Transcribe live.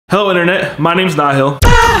Hello internet, my name's Nihill.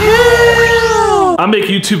 I make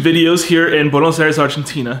YouTube videos here in Buenos Aires,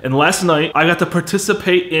 Argentina, and last night I got to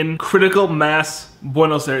participate in Critical Mass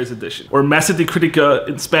Buenos Aires edition, or Masa de Critica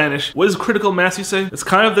in Spanish. What is Critical Mass, you say? It's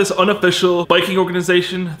kind of this unofficial biking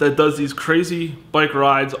organization that does these crazy bike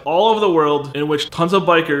rides all over the world in which tons of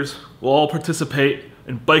bikers will all participate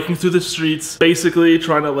and biking through the streets, basically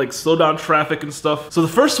trying to like slow down traffic and stuff. So the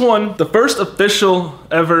first official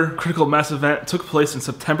ever Critical Mass event took place in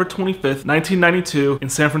September 25th, 1992 in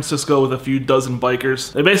San Francisco with a few dozen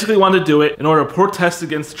bikers. They basically wanted to do it in order to protest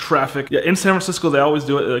against traffic. Yeah, in San Francisco, they always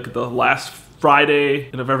do it like the last Friday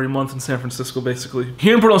of every month in San Francisco, basically.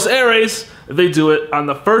 Here in Buenos Aires, they do it on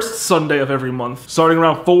the first Sunday of every month, starting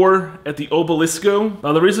around 4 at the Obelisco.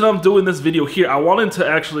 Now, the reason I'm doing this video here, I wanted to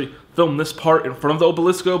actually film this part in front of the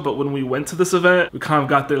Obelisco, but when we went to this event, we kind of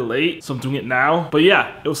got there late, so I'm doing it now. But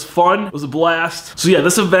yeah, it was fun, it was a blast. So yeah,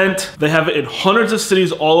 this event, they have it in hundreds of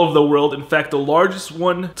cities all over the world. In fact, the largest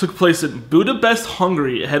one took place in Budapest,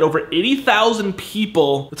 Hungary. It had over 80,000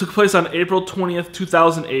 people. It took place on April 20th,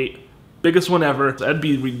 2008. Biggest one ever. That'd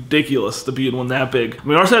be ridiculous to be in one that big. I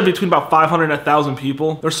mean, ours had between about 500 and 1,000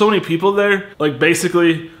 people. There's so many people there, like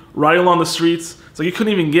basically riding along the streets. So you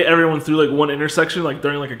couldn't even get everyone through like one intersection, like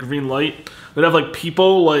during like a green light. They'd have like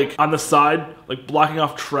people like on the side, like blocking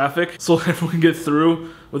off traffic so everyone can get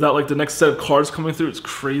through without like the next set of cars coming through. It's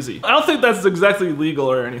crazy. I don't think that's exactly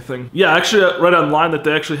legal or anything. Yeah, actually I read online that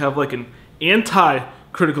they actually have like an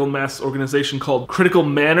anti-Critical Mass organization called Critical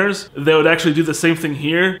Manners. They would actually do the same thing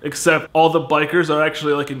here, except all the bikers are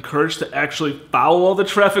actually like encouraged to actually follow all the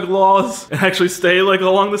traffic laws and actually stay like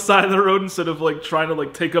along the side of the road instead of like trying to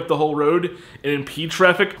like take up the whole road and impede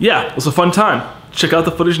traffic. Yeah, it was a fun time. Check out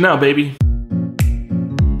the footage now, baby.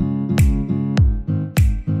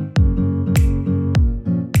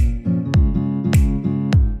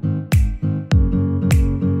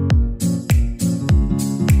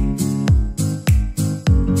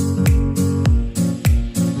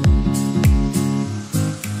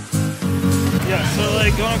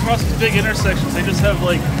 Going across these big intersections, they just have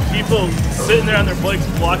like people sitting there on their bikes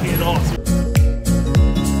blocking it all.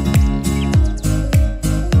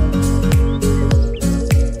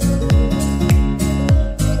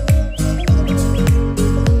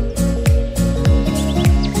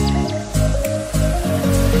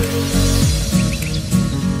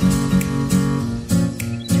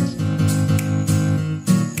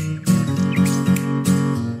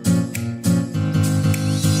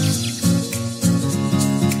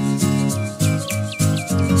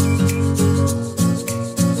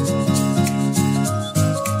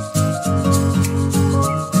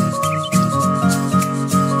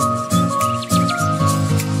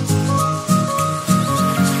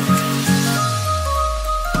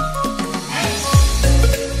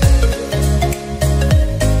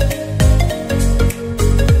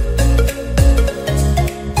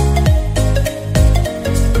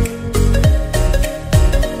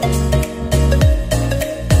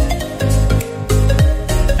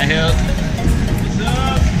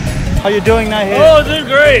 How you doing, Nihill? Oh, doing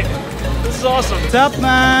great. This is awesome. What's up,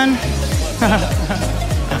 man?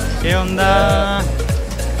 ¿Qué onda?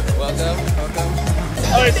 Welcome.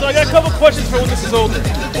 All right, so I got a couple questions for when this is over.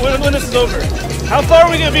 When this is over, how far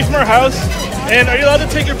are we gonna be from our house? And are you allowed to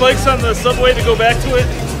take your bikes on the subway to go back to it?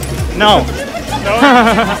 No. No?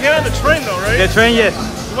 You can't on the train though, right? The train, yes.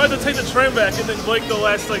 You might have to take the train back and then bike the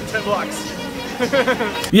last like 10 blocks.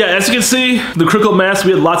 Yeah, as you can see, the Critical Mass, we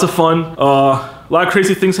had lots of fun. A lot of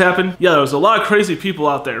crazy things happened. Yeah, there was a lot of crazy people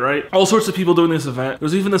out there, right? All sorts of people doing this event. There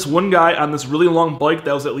was even this one guy on this really long bike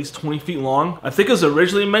that was at least 20 feet long. I think it was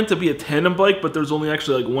originally meant to be a tandem bike, but there was only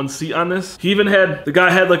actually like one seat on this. He even had, the guy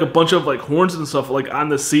had like a bunch of like horns and stuff like on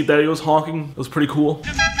the seat that he was honking. It was pretty cool.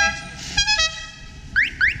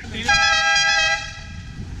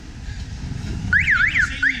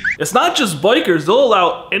 It's not just bikers, they'll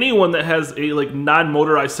allow anyone that has a like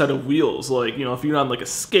non-motorized set of wheels. Like, you know, if you're on like a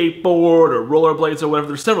skateboard or rollerblades or whatever,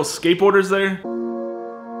 there's several skateboarders there.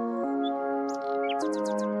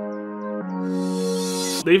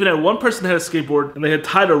 They even had one person that had a skateboard and they had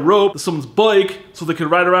tied a rope to someone's bike so they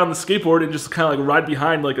could ride around the skateboard and just kind of like ride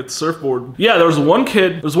behind like a surfboard. Yeah, there was one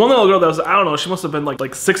kid, there was one little girl that was, I don't know, she must have been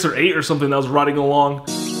like 6 or 8 or something that was riding along.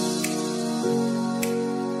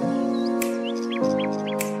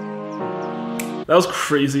 That was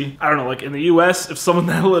crazy. I don't know, like in the US, if someone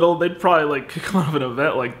that little, they'd probably like kick him out of an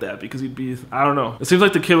event like that because he'd be, I don't know. It seems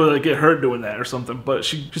like the kid would like get hurt doing that or something, but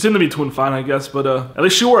she seemed to be doing fine, I guess. But at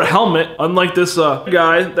least she wore a helmet, unlike this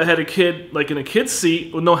guy that had a kid like in a kid's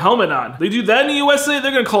seat with no helmet on. They do that in the USA,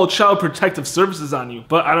 they're gonna call Child Protective Services on you.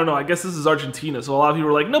 But I don't know, I guess this is Argentina, so a lot of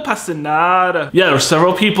people were like, no pasa nada. Yeah, there were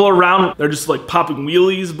several people around. They're just like popping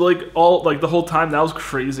wheelies like the whole time. That was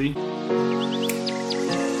crazy.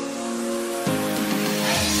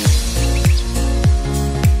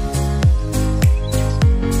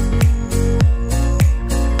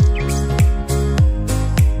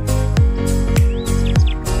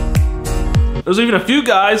 There's even a few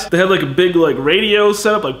guys that had like a big like radio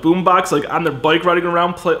set up, like boombox, like on their bike riding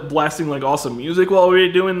around, blasting like awesome music while we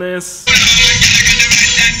were doing this.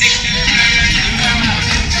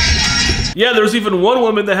 Yeah, there's even one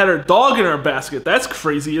woman that had her dog in her basket. That's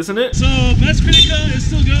crazy, isn't it? So, Mass Critica is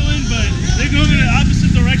still going, but they're going in the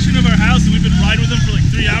opposite direction of our house, and we've been riding with them for like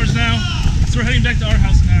 3 hours now. So we're heading back to our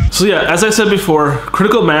house now. So yeah, as I said before,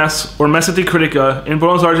 Critical Mass, or Messa di Critica, in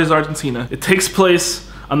Buenos Aires, Argentina. It takes place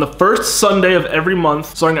on the first Sunday of every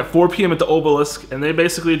month, starting at 4 p.m. at the Obelisk, and they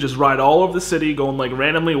basically just ride all over the city, going like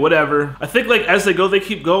randomly, whatever. I think like as they go, they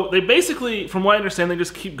keep going. They basically, from what I understand, they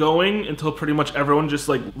just keep going until pretty much everyone just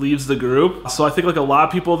like leaves the group. So I think like a lot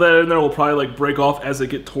of people that are in there will probably like break off as they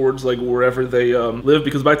get towards like wherever they live,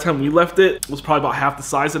 because by the time we left it was probably about half the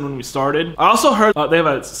size than when we started. I also heard they have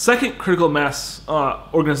a second Critical Mass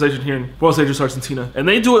organization here in Buenos Aires, Argentina, and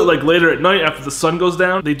they do it like later at night after the sun goes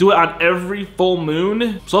down. They do it on every full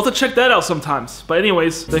moon. So I'll have to check that out sometimes. But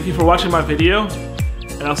anyways, thank you for watching my video,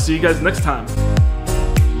 and I'll see you guys next time.